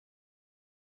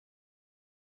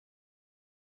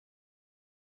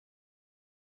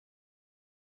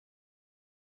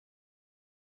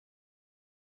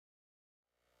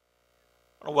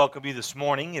I want to welcome you this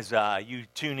morning as you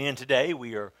tune in today.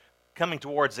 We are coming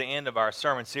towards the end of our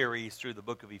sermon series through the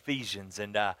book of Ephesians.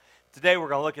 And today we're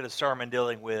going to look at a sermon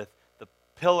dealing with the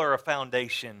pillar of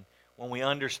foundation when we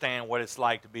understand what it's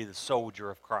like to be the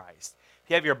soldier of Christ. If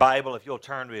you have your Bible, if you'll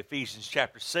turn to Ephesians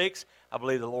chapter 6, I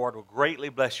believe the Lord will greatly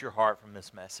bless your heart from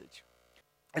this message.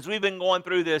 As we've been going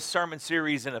through this sermon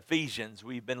series in Ephesians,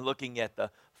 we've been looking at the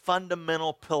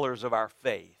fundamental pillars of our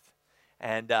faith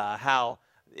and how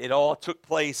it all took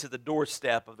place at the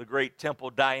doorstep of the great temple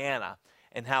Diana,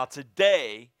 and how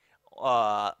today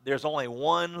there's only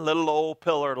one little old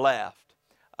pillar left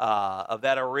of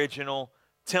that original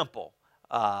temple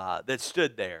that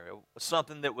stood there. It was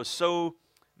something that was so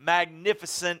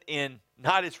magnificent in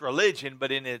not its religion, but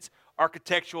in its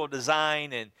architectural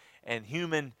design and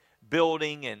human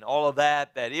building and all of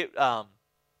that, that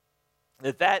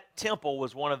temple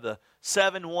was one of the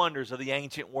seven wonders of the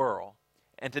ancient world.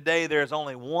 And today there's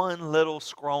only one little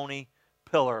scrawny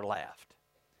pillar left.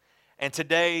 And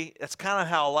today, that's kind of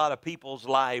how a lot of people's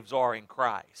lives are in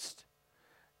Christ.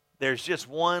 There's just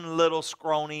one little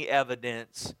scrawny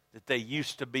evidence that they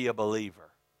used to be a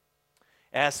believer.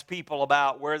 Ask people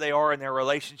about where they are in their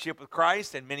relationship with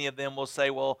Christ, and many of them will say,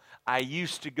 well, I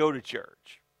used to go to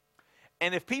church.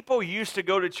 And if people used to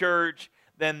go to church,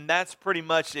 then that's pretty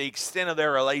much the extent of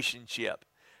their relationship.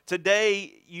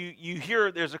 Today, you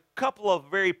hear there's a couple of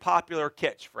very popular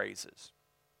catchphrases.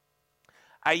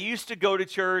 I used to go to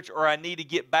church, or I need to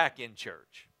get back in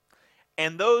church.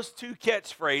 And those two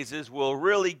catchphrases will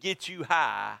really get you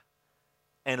high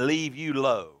and leave you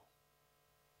low.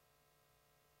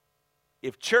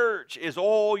 If church is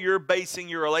all you're basing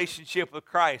your relationship with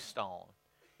Christ on,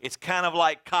 it's kind of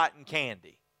like cotton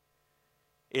candy.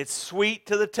 It's sweet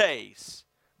to the taste,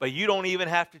 but you don't even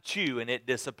have to chew and it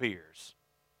disappears.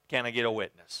 Can I get a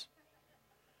witness?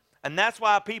 And that's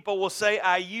why people will say,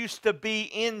 I used to be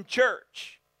in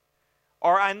church.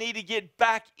 Or I need to get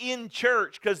back in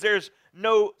church because there's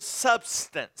no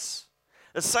substance.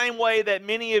 The same way that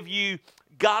many of you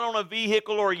got on a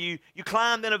vehicle, or you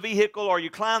climbed in a vehicle, or you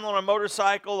climbed on a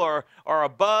motorcycle or a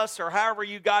bus, or however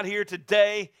you got here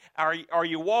today, or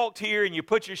you walked here and you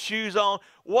put your shoes on.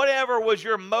 Whatever was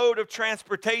your mode of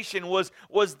transportation was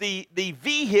the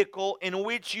vehicle in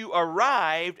which you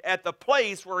arrived at the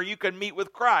place where you could meet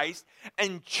with Christ.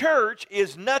 And church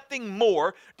is nothing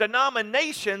more.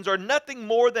 Denominations are nothing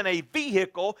more than a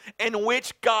vehicle in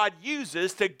which God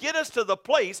uses to get us to the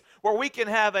place where we can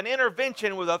have an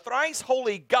intervention with a thrice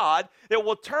holy God that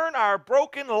will turn our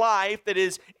broken life that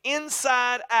is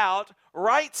inside out,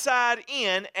 right side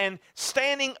in, and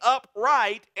standing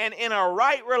upright and in a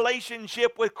right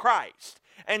relationship with Christ.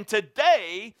 And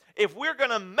today, if we're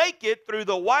going to make it through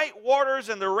the white waters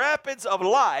and the rapids of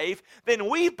life, then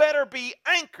we better be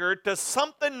anchored to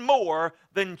something more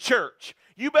than church.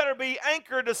 You better be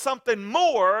anchored to something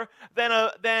more than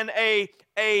a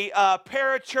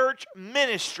parachurch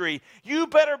ministry. You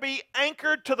better be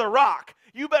anchored to the rock.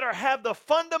 You better have the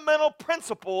fundamental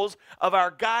principles of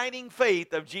our guiding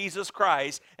faith of Jesus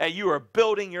Christ that you are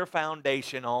building your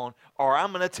foundation on, or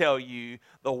I'm going to tell you,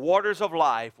 the waters of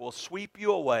life will sweep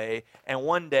you away, and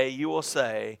one day you will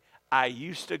say, I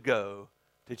used to go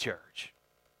to church.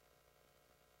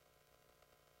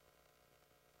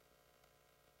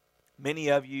 Many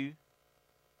of you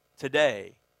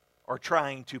today are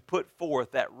trying to put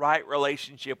forth that right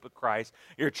relationship with Christ.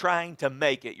 You're trying to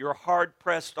make it. You're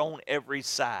hard-pressed on every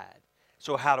side.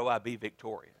 So how do I be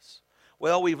victorious?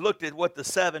 Well, we've looked at what the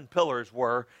seven pillars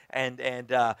were and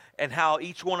how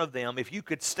each one of them, if you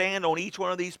could stand on each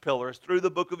one of these pillars through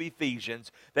the book of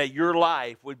Ephesians, that your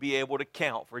life would be able to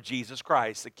count for Jesus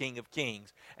Christ, the King of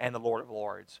Kings and the Lord of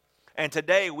Lords. And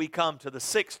today we come to the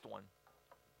sixth one.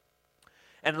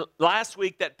 And last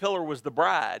week, that pillar was the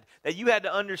bride, that you had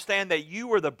to understand that you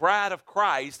were the bride of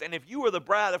Christ. And if you were the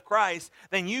bride of Christ,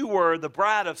 then you were the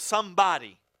bride of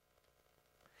somebody.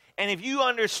 And if you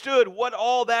understood what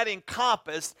all that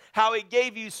encompassed, how it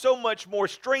gave you so much more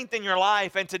strength in your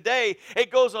life, and today it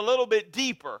goes a little bit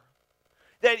deeper.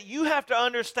 That you have to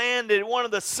understand that one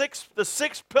of the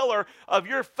sixth pillar of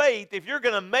your faith, if you're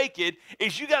going to make it,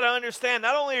 is you got to understand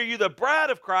not only are you the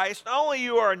bride of Christ, not only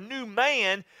you are a new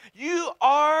man, you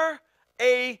are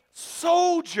a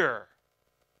soldier.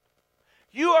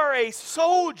 You are a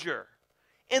soldier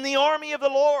in the army of the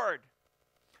Lord.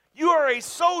 You are a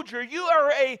soldier. You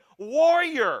are a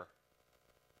warrior.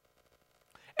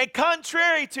 And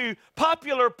contrary to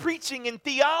popular preaching and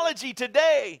theology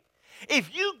today,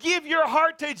 if you give your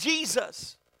heart to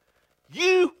Jesus,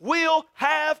 you will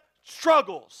have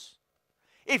struggles.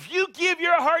 If you give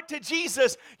your heart to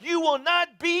Jesus, you will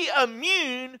not be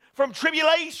immune from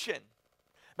tribulation.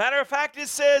 Matter of fact, it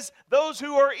says, those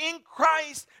who are in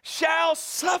Christ shall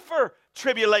suffer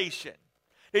tribulation.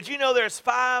 Did you know there's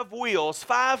 5 wheels,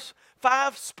 five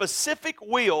specific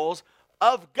wheels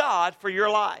of God for your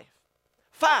life?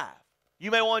 5. You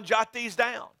may want to jot these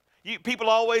down. People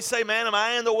always say, man, am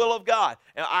I in the will of God?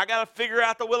 And I got to figure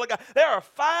out the will of God. There are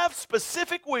 5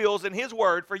 specific wheels in His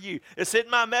Word for you. It's in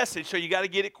my message, so you got to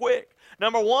get it quick.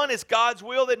 Number 1, it's God's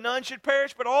will that none should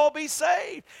perish but all be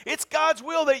saved. It's God's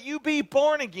will that you be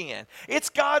born again. It's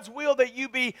God's will that you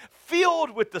be filled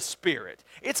with the Spirit.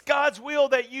 It's God's will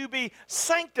that you be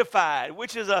sanctified,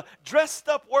 which is a dressed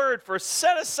up word for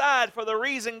set aside for the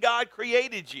reason God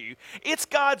created you. It's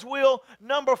God's will,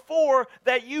 number 4,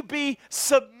 that you be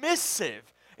submissive.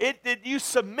 That you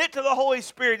submit to the Holy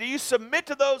Spirit, that you submit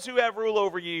to those who have rule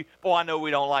over you. Boy, I know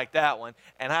we don't like that one.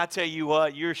 And I tell you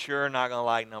what, you're sure not going to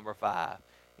like number 5.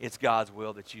 It's God's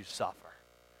will that you suffer.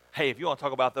 Hey, if you want to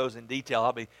talk about those in detail,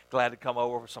 I'll be glad to come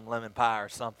over for some lemon pie or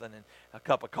something and a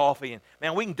cup of coffee. And,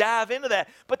 man, we can dive into that.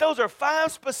 But those are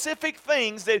 5 specific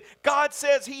things that God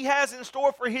says He has in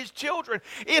store for His children.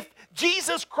 If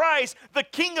Jesus Christ, the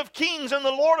King of Kings and the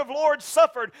Lord of Lords,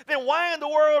 suffered, then why in the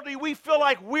world do we feel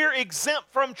like we're exempt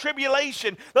from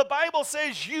tribulation? The Bible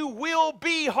says you will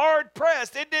be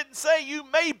hard-pressed. It didn't say you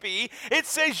may be. It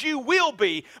says you will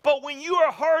be. But when you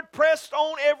are hard-pressed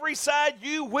on every side,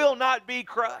 you will not be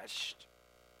crushed.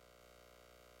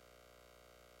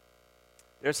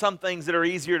 There's some things that are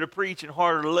easier to preach and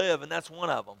harder to live, and that's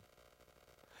one of them.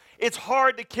 It's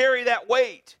hard to carry that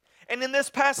weight. And in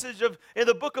this passage in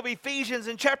the book of Ephesians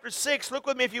in chapter 6, look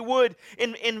with me if you would,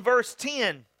 in verse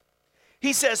 10.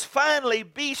 He says, finally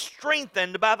be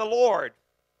strengthened by the Lord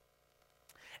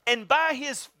and by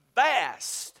His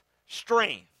vast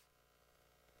strength.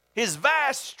 His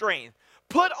vast strength.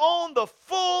 Put on the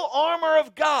full armor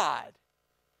of God.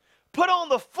 Put on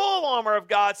the full armor of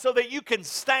God so that you can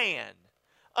stand.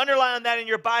 Underline that in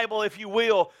your Bible, if you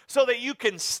will, so that you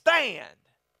can stand.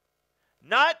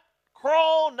 Not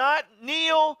crawl, not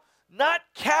kneel, not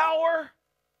cower,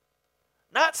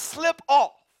 not slip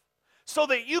off. So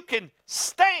that you can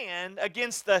stand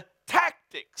against the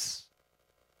tactics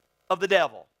of the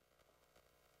devil.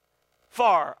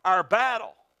 For our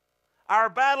battle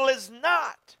is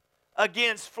not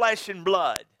against flesh and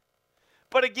blood,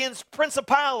 but against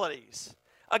principalities,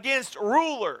 against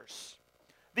rulers,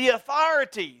 the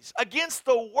authorities, against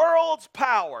the world's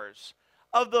powers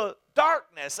of the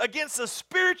darkness, against the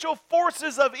spiritual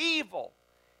forces of evil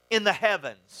in the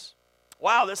heavens.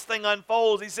 Wow, this thing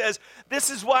unfolds. He says, this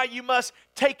is why you must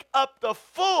take up the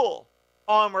full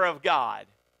armor of God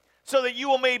so that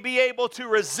you may be able to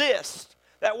resist.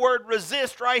 That word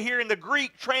resist right here in the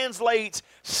Greek translates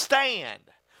stand.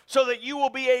 So that you will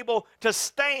be able to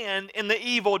stand in the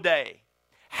evil day.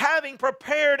 Having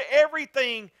prepared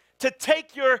everything to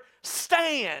take your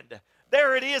stand.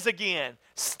 There it is again.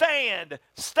 Stand,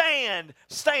 stand,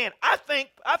 stand. I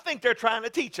think they're trying to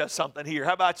teach us something here.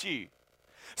 How about you?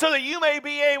 So that you may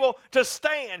be able to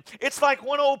stand. It's like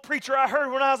one old preacher I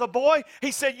heard when I was a boy.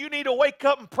 He said, you need to wake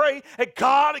up and pray that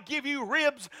God will give you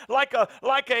ribs like a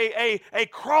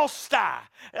cross thigh,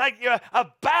 like a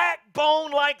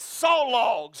backbone like saw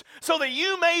logs, so that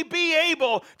you may be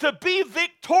able to be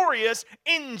victorious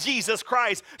in Jesus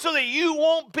Christ, so that you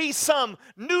won't be some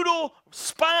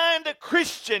noodle-spined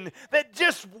Christian that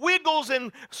just wiggles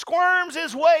and squirms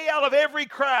his way out of every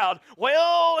crowd.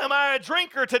 Well, am I a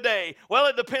drinker today? Well,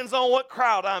 it depends on what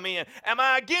crowd I'm in. Am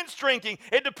I against drinking?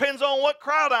 It depends on what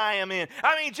crowd I am in.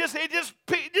 I mean, it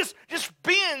just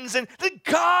bends. And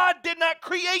God did not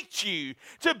create you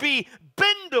to be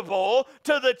bendable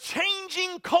to the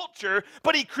changing culture,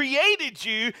 but He created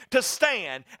you to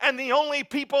stand. And the only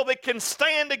people that can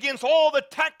stand against all the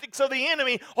tactics of the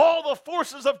enemy, all the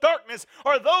forces of darkness,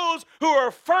 are those who are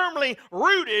firmly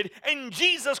rooted in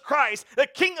Jesus Christ, the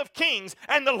King of Kings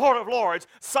and the Lord of Lords.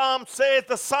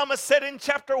 The psalmist said in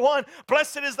chapter 1,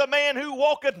 blessed is the man who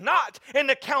walketh not in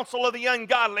the counsel of the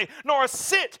ungodly, nor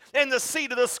sit in the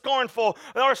seat of the scornful,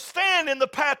 nor stand in the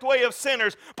pathway of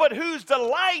sinners, but whose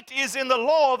delight is in the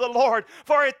law of the Lord.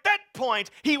 For at that point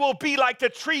he will be like the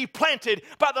tree planted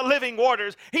by the living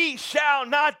waters. He shall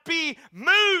not be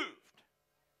moved.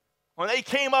 When they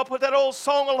came up with that old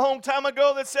song a long time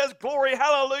ago that says, glory,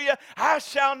 hallelujah, I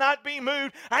shall not be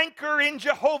moved. Anchor in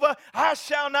Jehovah, I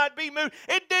shall not be moved.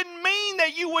 It didn't mean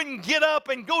that you wouldn't get up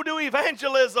and go do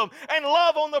evangelism and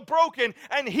love on the broken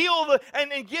and heal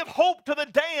and give hope to the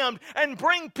damned and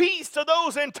bring peace to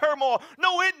those in turmoil.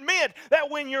 No, it meant that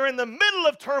when you're in the middle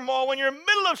of turmoil, when you're in the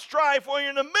middle of strife, when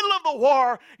you're in the middle of the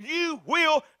war, you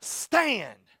will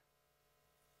stand.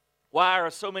 Why are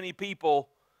so many people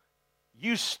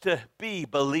used to be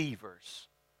believers,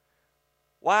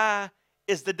 Why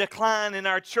is the decline in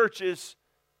our churches?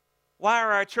 Why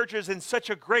are our churches in such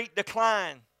a great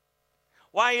decline?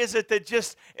 Why is it that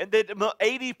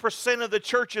 80% of the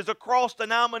churches across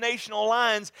denominational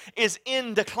lines is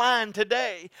in decline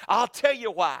today? I'll tell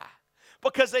you why.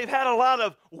 Because they've had a lot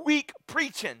of weak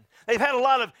preaching. They've had a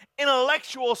lot of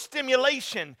intellectual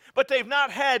stimulation, but they've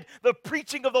not had the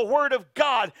preaching of the Word of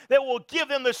God that will give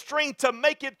them the strength to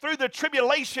make it through the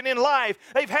tribulation in life.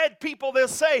 They've had people that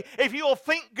say, if you will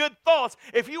think good thoughts,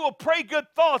 if you will pray good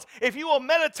thoughts, if you will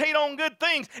meditate on good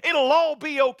things, it'll all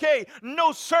be okay.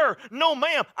 No, sir. No,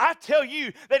 ma'am. I tell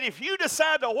you that if you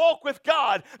decide to walk with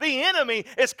God, the enemy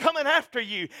is coming after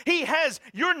you. He has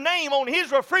your name on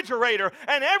his refrigerator,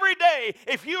 and every day,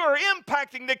 if you are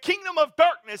impacting the kingdom of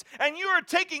darkness and you are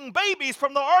taking babies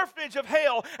from the orphanage of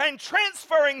hell and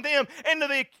transferring them into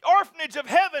the orphanage of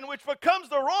heaven, which becomes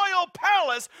the royal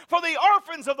palace for the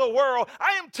orphans of the world,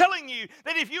 I am telling you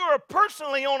that if you are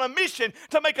personally on a mission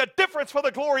to make a difference for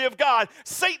the glory of God,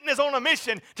 Satan is on a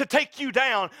mission to take you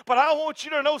down. But I want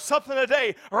you to know something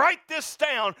today. Write this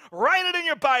down. Write it in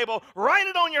your Bible. Write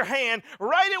it on your hand.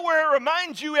 Write it where it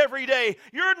reminds you every day.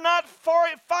 You're not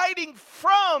fighting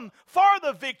for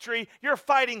the victory. You're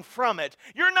fighting from it.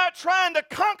 You're not trying to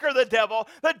conquer the devil.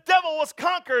 The devil was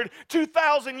conquered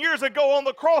 2,000 years ago on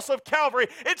the cross of Calvary.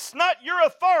 It's not your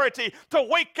authority to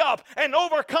wake up and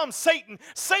overcome Satan.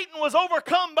 Satan was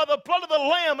overcome by the blood of the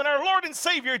Lamb and our Lord and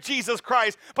Savior Jesus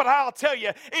Christ. But I'll tell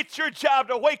you, it's your job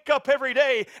to wake up every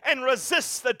day and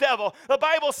resist the devil. The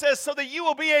Bible says so that you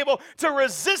will be able to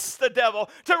resist the devil.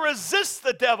 To resist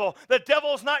the devil. The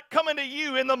devil's not coming to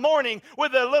you in the morning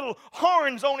with the little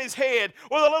horns on his head,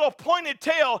 with a little pointed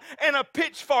tail and a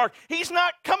pitchfork. He's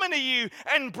not coming to you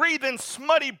and breathing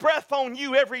smutty breath on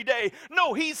you every day.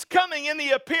 No, he's coming in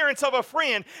the appearance of a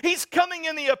friend. He's coming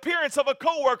in the appearance of a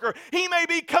coworker. He may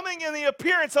be coming in the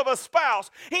appearance of a spouse.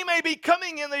 He may be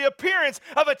coming in the appearance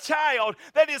of a child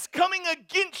that is coming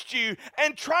against you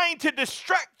and trying to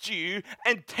distract you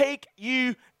and take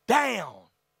you down.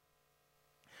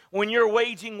 When you're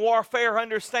waging warfare,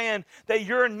 understand that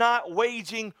you're not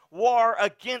waging war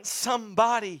against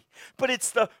somebody, but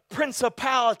it's the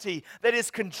principality that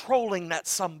is controlling that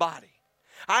somebody.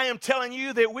 I am telling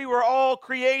you that we were all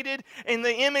created in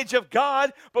the image of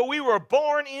God, but we were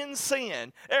born in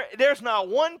sin. There's not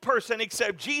one person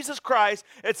except Jesus Christ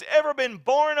that's ever been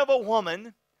born of a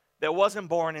woman that wasn't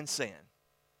born in sin.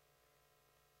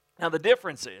 Now the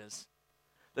difference is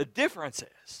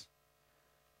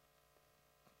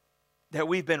that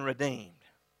we've been redeemed.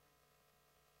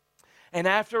 And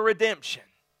after redemption,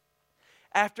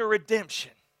 our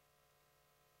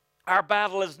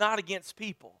battle is not against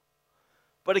people,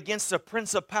 but against the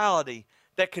principality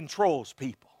that controls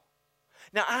people.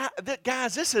 Now,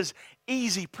 guys, this is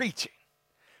easy preaching,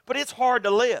 but it's hard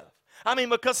to live. I mean,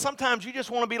 because sometimes you just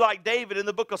want to be like David in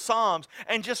the book of Psalms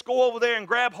and just go over there and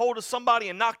grab hold of somebody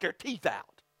and knock their teeth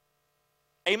out.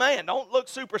 Amen. Don't look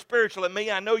super spiritual at me.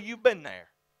 I know you've been there.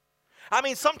 I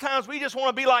mean, sometimes we just want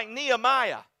to be like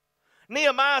Nehemiah.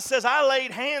 Nehemiah says, I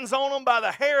laid hands on them by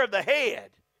the hair of the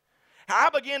head. I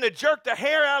began to jerk the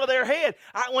hair out of their head.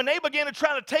 When they began to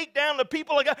try to take down the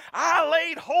people of God, I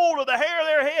laid hold of the hair of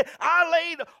their head. I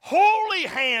laid holy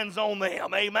hands on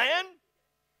them. Amen?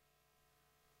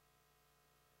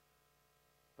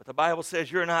 But the Bible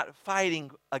says you're not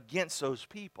fighting against those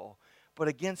people, but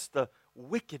against the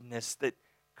wickedness that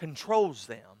controls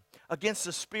them, against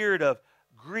the spirit of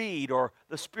greed or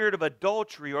the spirit of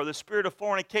adultery or the spirit of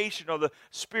fornication or the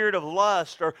spirit of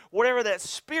lust or whatever that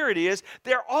spirit is.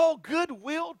 They're all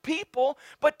good-willed people,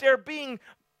 but they're being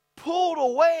pulled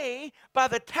away by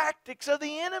the tactics of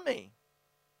the enemy.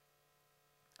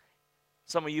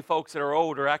 Some of you folks that are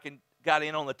older, got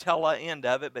in on the tail end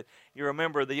of it, but you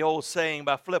remember the old saying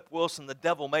by Flip Wilson, the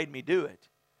devil made me do it.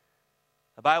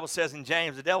 The Bible says in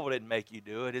James, the devil didn't make you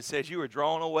do it. It says you were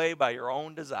drawn away by your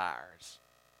own desires.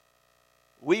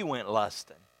 We went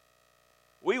lusting.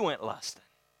 We were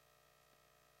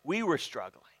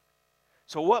struggling.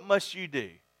 So what must you do?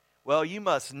 Well, you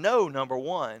must know, number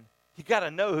one, you got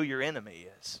to know who your enemy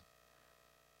is.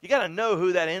 You got to know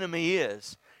who that enemy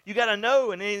is. You got to know,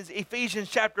 and in Ephesians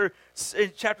chapter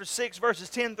 6,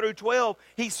 verses 10 through 12,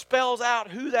 he spells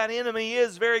out who that enemy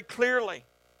is very clearly.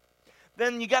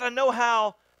 Then you got to know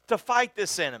how to fight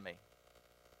this enemy.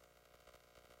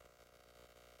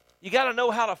 You got to know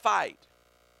how to fight.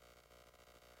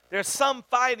 There's some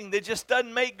fighting that just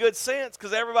doesn't make good sense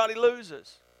because everybody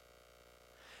loses.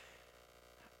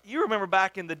 You remember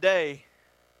back in the day,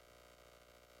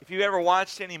 if you ever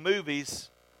watched any movies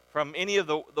from any of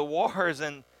the wars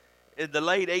in the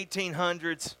late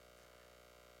 1800s,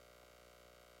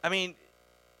 I mean,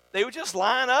 They would just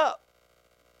line up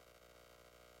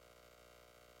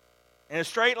in a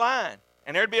straight line.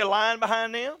 And there'd be a line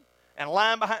behind them and a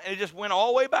line behind, and it just went all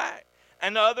the way back.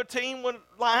 And the other team would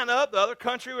line up, the other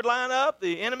country would line up,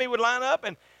 the enemy would line up.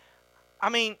 And, I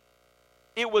mean,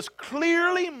 it was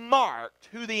clearly marked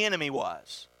who the enemy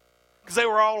was because they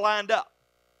were all lined up.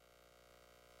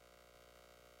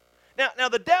 Now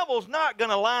the devil's not going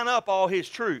to line up all his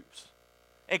troops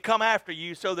and come after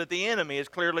you so that the enemy is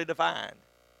clearly defined.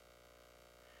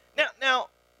 Now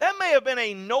that may have been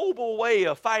a noble way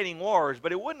of fighting wars,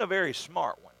 but it wasn't a very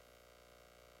smart one.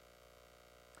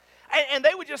 And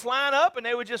they would just line up and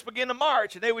they would just begin to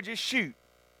march and they would just shoot.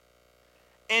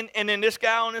 And then this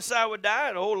guy on this side would die,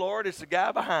 and oh Lord, it's the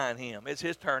guy behind him. It's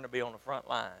his turn to be on the front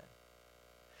line.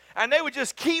 And they would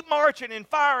just keep marching and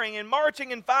firing and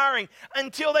marching and firing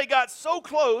until they got so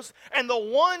close, and the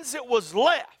ones that was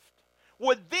left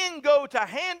would then go to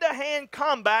hand-to-hand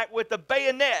combat with the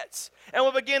bayonets and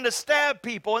would begin to stab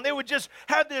people, and they would just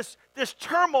have this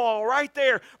turmoil right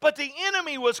there. But the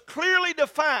enemy was clearly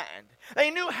defined.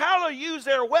 They knew how to use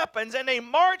their weapons, and they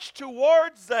marched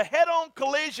towards the head-on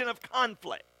collision of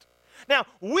conflict. Now,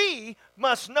 we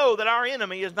must know that our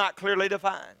enemy is not clearly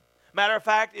defined. Matter of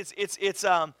fact,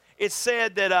 it's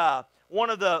said that one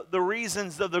of the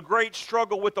reasons of the great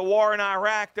struggle with the war in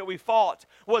Iraq that we fought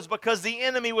was because the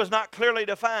enemy was not clearly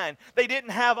defined. They didn't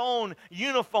have on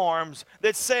uniforms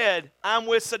that said, "I'm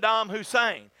with Saddam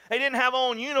Hussein." They didn't have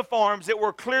on uniforms that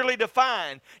were clearly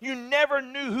defined. You never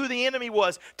knew who the enemy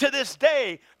was. To this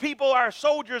day, our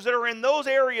soldiers that are in those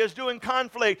areas doing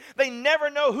conflict, they never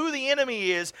know who the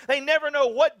enemy is. They never know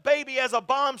what baby has a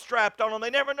bomb strapped on them. They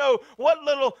never know what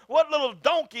little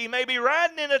donkey may be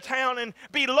riding into town and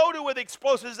be loaded with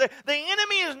explosives. The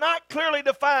enemy is not clearly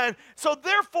defined. So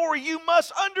therefore, you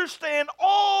must understand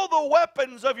all the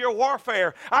weapons of your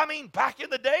warfare. I mean, back in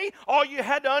the day, all you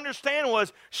had to understand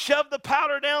was shove the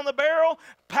powder down the barrel,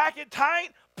 pack it tight,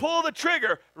 pull the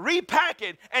trigger, repack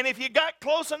it, and if you got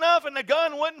close enough and the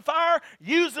gun wouldn't fire,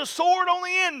 use the sword on the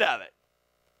end of it.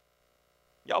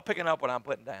 Y'all picking up what I'm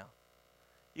putting down?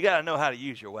 You got to know how to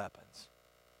use your weapons.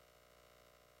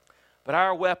 But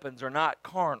our weapons are not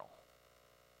carnal,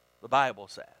 the Bible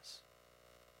says.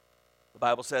 The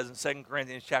Bible says in 2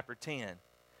 Corinthians chapter 10,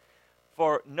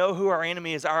 for know who our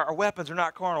enemy is. Our weapons are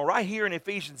not carnal. Right here in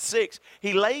Ephesians 6,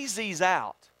 he lays these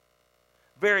out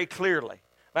very clearly.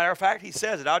 Matter of fact, he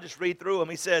says it. I'll just read through them.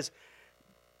 He says,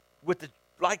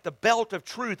 like the belt of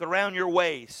truth around your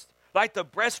waist, like the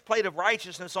breastplate of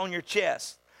righteousness on your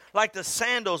chest, like the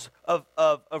sandals of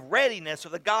readiness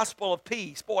of the gospel of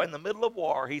peace. Boy, in the middle of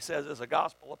war, he says there's a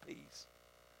gospel of peace.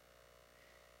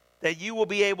 That you will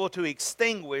be able to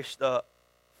extinguish the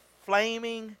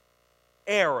flaming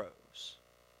arrows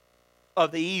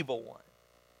of the evil one.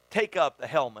 Take up the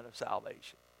helmet of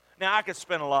salvation. Now, I could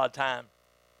spend a lot of time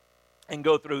and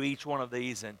go through each one of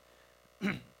these and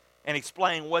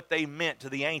explain what they meant to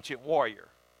the ancient warrior.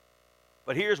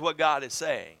 But here's what God is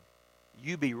saying.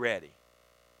 You be ready.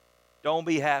 Don't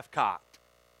be half-cocked.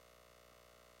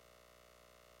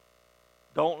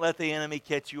 Don't let the enemy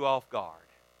catch you off guard.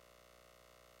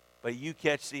 But you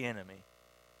catch the enemy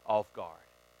off guard.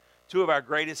 Two of our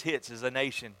greatest hits as a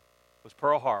nation was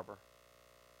Pearl Harbor,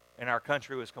 and our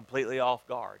country was completely off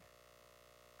guard.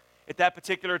 At that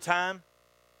particular time,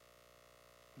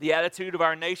 the attitude of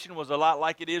our nation was a lot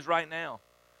like it is right now.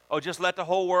 Oh, just let the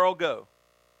whole world go.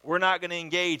 We're not going to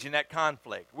engage in that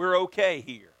conflict. We're okay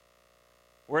here.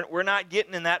 We're not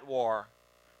getting in that war.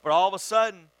 But all of a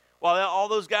sudden, while all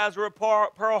those guys were at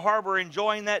Pearl Harbor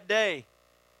enjoying that day,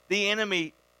 the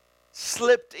enemy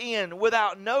slipped in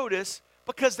without notice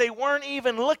because they weren't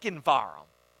even looking for them.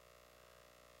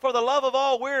 For the love of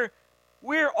all,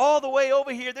 we're all the way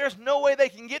over here. There's no way they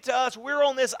can get to us. We're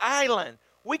on this island.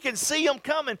 We can see them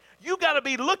coming. You got to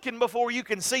be looking before you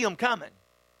can see them coming.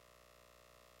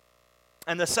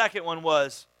 And the second one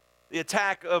was the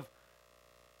attack of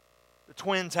the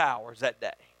Twin Towers that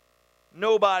day.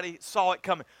 Nobody saw it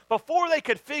coming. Before they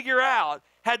could figure out,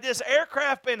 had this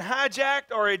aircraft been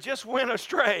hijacked or it just went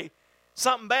astray,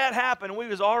 something bad happened, we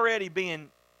was already being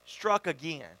struck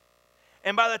again.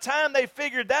 And by the time they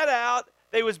figured that out,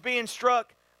 they was being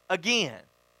struck again.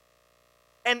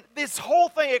 And this whole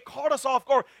thing, it caught us off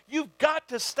guard. You've got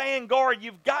to stand guard.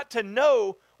 You've got to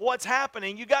know what's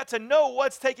happening. You got to know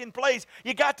what's taking place.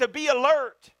 You got to be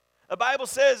alert. The Bible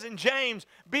says in James,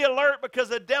 be alert because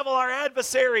the devil, our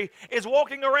adversary, is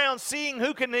walking around seeing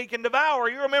who he can devour.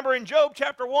 You remember in Job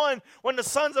chapter 1 when the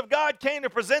sons of God came to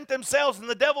present themselves and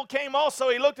the devil came also.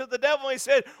 He looked at the devil and he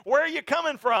said, where are you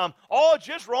coming from? Oh,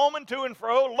 just roaming to and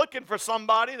fro, looking for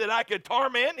somebody that I could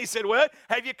torment. He said, well,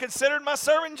 have you considered my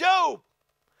servant Job?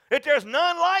 that there's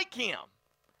none like him.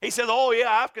 He says, oh yeah,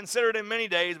 I've considered him many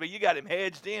days, but you got him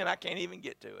hedged in. I can't even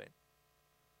get to him.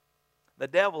 The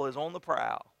devil is on the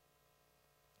prowl.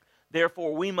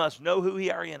 Therefore, we must know who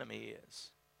our enemy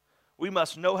is. We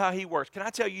must know how he works. Can I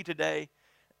tell you today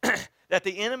that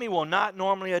the enemy will not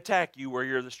normally attack you where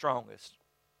you're the strongest?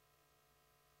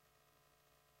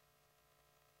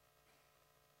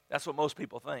 That's what most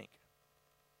people think.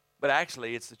 But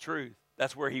actually, it's the truth.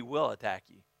 That's where he will attack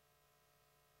you.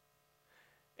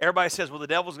 Everybody says, well, the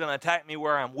devil's going to attack me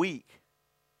where I'm weak.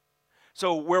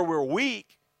 So where we're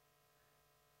weak,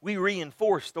 we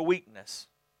reinforce the weakness.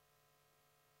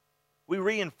 We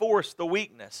reinforce the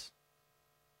weakness.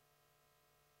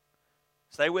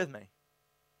 Stay with me.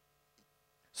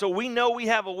 So we know we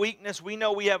have a weakness, we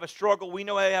know we have a struggle, we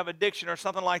know we have addiction or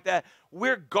something like that.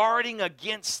 We're guarding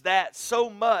against that so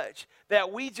much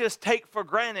that we just take for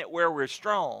granted where we're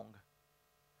strong.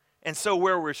 And so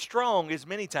where we're strong is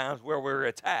many times where we're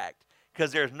attacked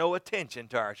because there's no attention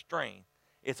to our strength.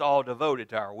 It's all devoted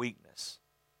to our weakness.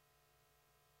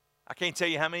 I can't tell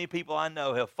you how many people I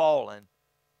know have fallen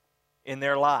in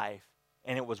their life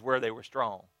and it was where they were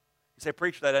strong. You say,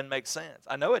 preacher, that doesn't make sense.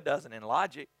 I know it doesn't in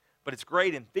logic, but it's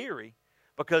great in theory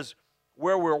because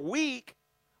where we're weak,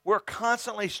 we're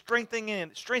constantly strengthening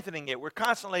it. We're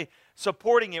constantly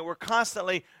supporting it. We're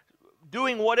constantly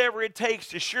doing whatever it takes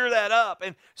to shore that up.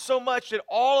 And so much that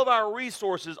all of our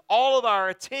resources, all of our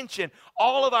attention,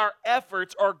 all of our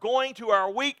efforts are going to our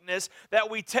weakness that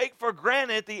we take for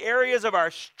granted the areas of our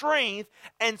strength.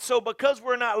 And so because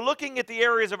we're not looking at the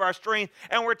areas of our strength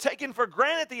and we're taking for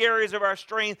granted the areas of our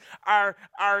strength,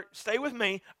 stay with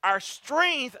me, our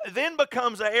strength then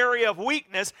becomes an area of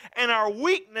weakness and our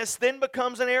weakness then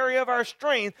becomes an area of our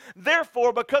strength.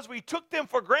 Therefore, because we took them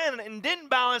for granted and didn't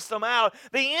balance them out,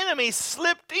 the enemy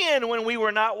slipped in when we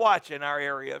were not watching our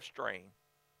area of strength.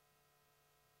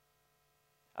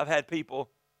 I've had people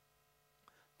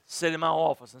sit in my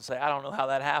office and say, I don't know how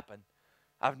that happened.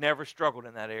 I've never struggled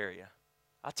in that area.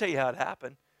 I'll tell you how it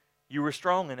happened. You were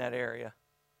strong in that area.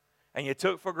 And you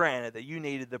took for granted that you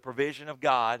needed the provision of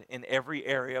God in every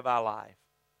area of our life.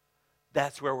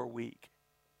 That's where we're weak.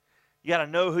 You got to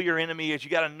know who your enemy is.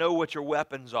 You got to know what your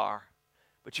weapons are.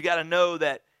 But you got to know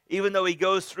that even though he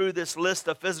goes through this list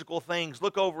of physical things,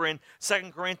 look over in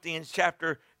 2 Corinthians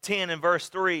chapter 10 and verse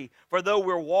 3. For though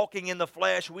we're walking in the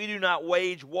flesh, we do not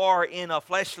wage war in a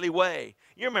fleshly way.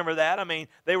 You remember that? I mean,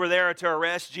 they were there to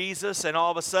arrest Jesus, and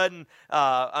all of a sudden,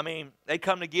 they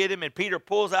come to get him, and Peter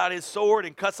pulls out his sword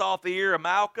and cuts off the ear of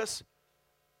Malchus,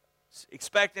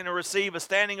 expecting to receive a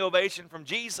standing ovation from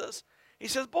Jesus. He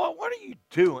says, boy, what are you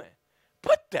doing?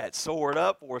 Put that sword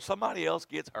up or somebody else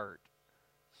gets hurt.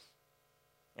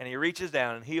 And he reaches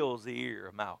down and heals the ear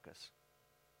of Malchus.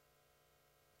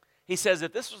 He says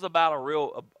if this was about a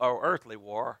real earthly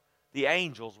war, the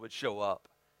angels would show up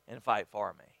and fight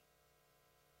for me.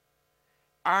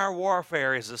 Our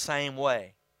warfare is the same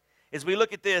way. As we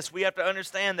look at this, we have to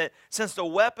understand that since the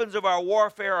weapons of our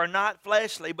warfare are not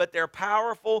fleshly, but they're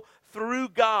powerful through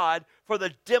God for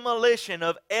the demolition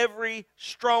of every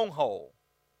stronghold.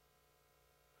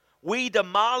 We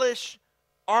demolish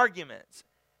arguments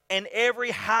and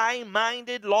every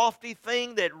high-minded, lofty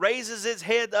thing that raises its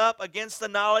head up against the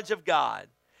knowledge of God,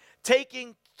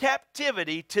 taking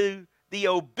captivity to the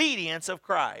obedience of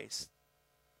Christ.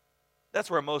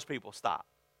 That's where most people stop.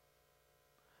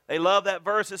 They love that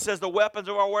verse that says the weapons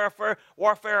of our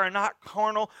warfare are not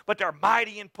carnal, but they're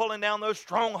mighty in pulling down those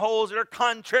strongholds that are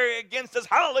contrary against us.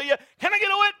 Hallelujah. Can I get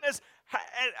a witness?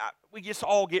 And we just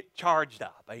all get charged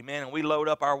up. Amen. And we load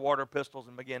up our water pistols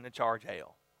and begin to charge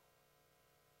hell.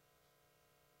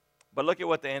 But look at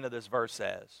what the end of this verse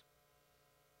says.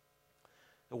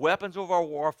 The weapons of our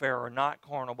warfare are not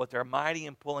carnal, but they're mighty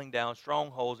in pulling down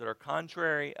strongholds that are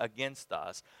contrary against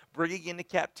us, bringing into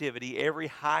captivity every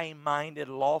high-minded,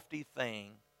 lofty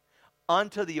thing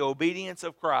unto the obedience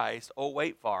of Christ. Oh,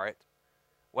 wait for it.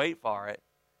 Wait for it.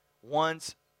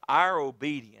 Once our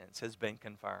obedience has been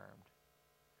confirmed.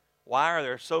 Why are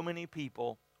there so many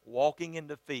people walking in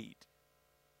defeat?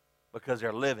 Because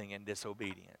they're living in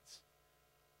disobedience.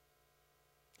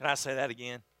 Can I say that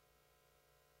again?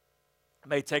 It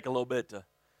may take a little bit to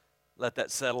let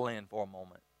that settle in for a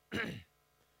moment.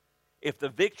 If the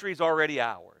victory is already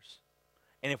ours,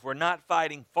 and if we're not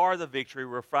fighting for the victory,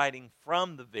 we're fighting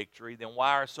from the victory, then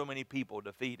why are so many people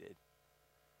defeated?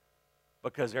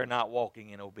 Because they're not walking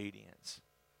in obedience.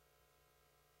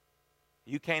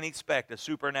 You can't expect a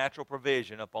supernatural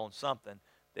provision upon something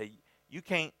that you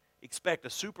can't expect a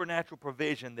supernatural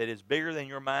provision that is bigger than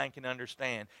your mind can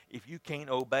understand if you can't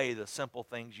obey the simple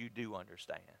things you do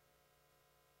understand.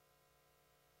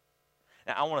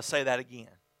 Now, I want to say that again.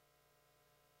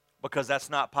 because that's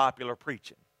not popular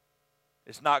preaching.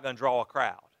 It's not going to draw a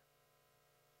crowd.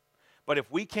 But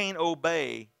if we can't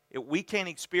obey, if we can't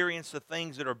experience the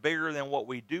things that are bigger than what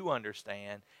we do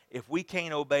understand, if we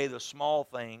can't obey the small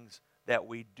things that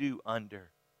we do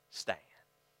understand,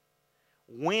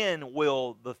 when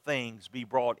will the things be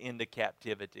brought into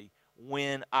captivity?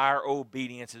 When our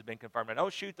obedience has been confirmed. Now,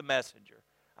 don't shoot the messenger.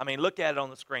 I mean, look at it on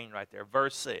the screen right there,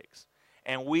 verse 6.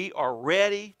 And we are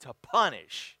ready to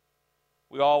punish.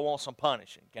 We all want some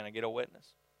punishing. Can I get a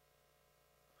witness?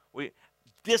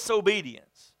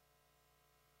 Disobedience.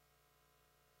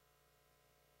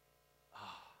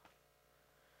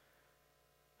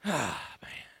 Ah,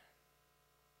 man.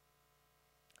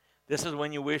 This is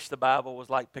when you wish the Bible was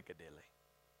like Piccadilly.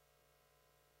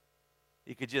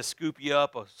 He could just scoop you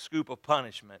up a scoop of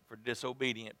punishment for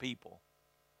disobedient people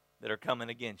that are coming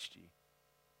against you.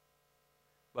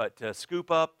 But to scoop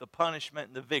up the punishment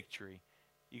and the victory,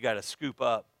 you got to scoop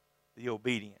up the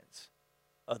obedience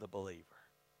of the believer.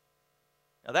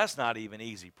 Now, that's not even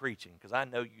easy preaching, because I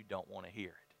know you don't want to hear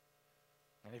it.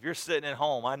 And if you're sitting at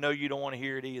home, I know you don't want to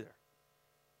hear it either.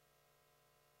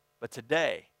 But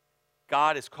today,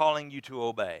 God is calling you to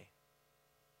obey.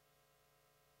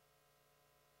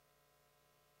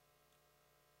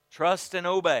 Trust and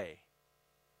obey,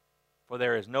 for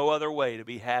there is no other way to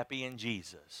be happy in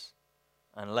Jesus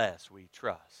unless we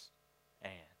trust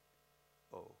and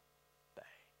obey.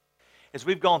 As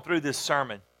we've gone through this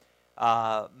sermon,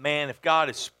 man, if God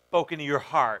has spoken to your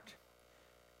heart,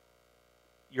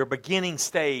 your beginning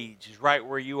stage is right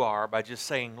where you are by just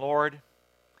saying, Lord,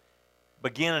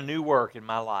 begin a new work in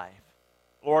my life.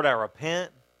 Lord, I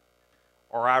repent,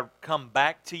 or I come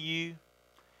back to you,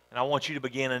 and I want you to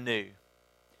begin anew.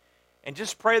 And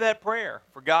just pray that prayer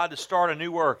for God to start a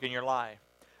new work in your life.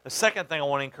 The second thing I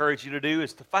want to encourage you to do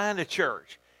is to find a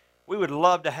church. We would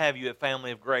love to have you at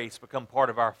Family of Grace become part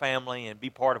of our family and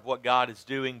be part of what God is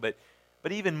doing. But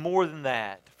even more than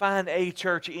that, to find a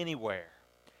church anywhere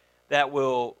that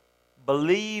will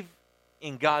believe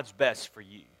in God's best for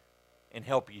you and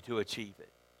help you to achieve it.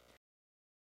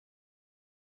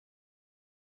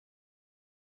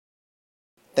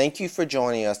 Thank you for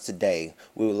joining us today.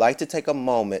 We would like to take a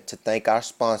moment to thank our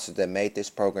sponsors that made this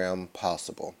program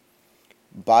possible.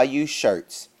 Bayou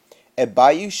Shirts. At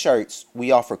Bayou Shirts, we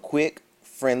offer quick,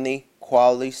 friendly,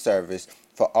 quality service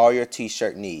for all your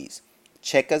t-shirt needs.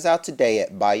 Check us out today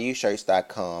at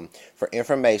BayouShirts.com for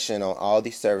information on all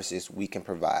the services we can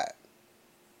provide.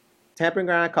 Tampa and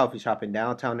Grind Coffee Shop in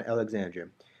downtown Alexandria.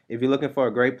 If you're looking for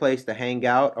a great place to hang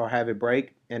out or have a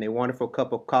break and a wonderful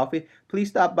cup of coffee, please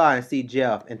stop by and see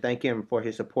Jeff and thank him for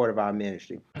his support of our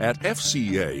ministry. At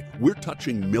FCA, we're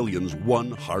touching millions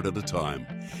one heart at a time.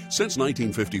 Since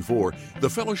 1954, the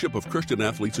Fellowship of Christian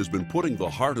Athletes has been putting the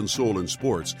heart and soul in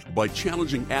sports by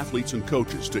challenging athletes and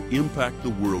coaches to impact the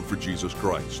world for Jesus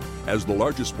Christ. As the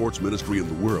largest sports ministry in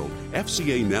the world,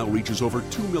 FCA now reaches over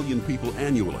 2 million people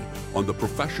annually on the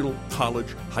professional,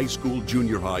 college, high school,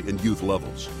 junior high, and youth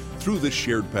levels. Through this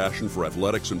shared passion for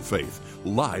athletics and faith,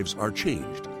 lives are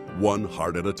changed, one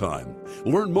heart at a time.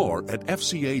 Learn more at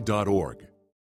fca.org.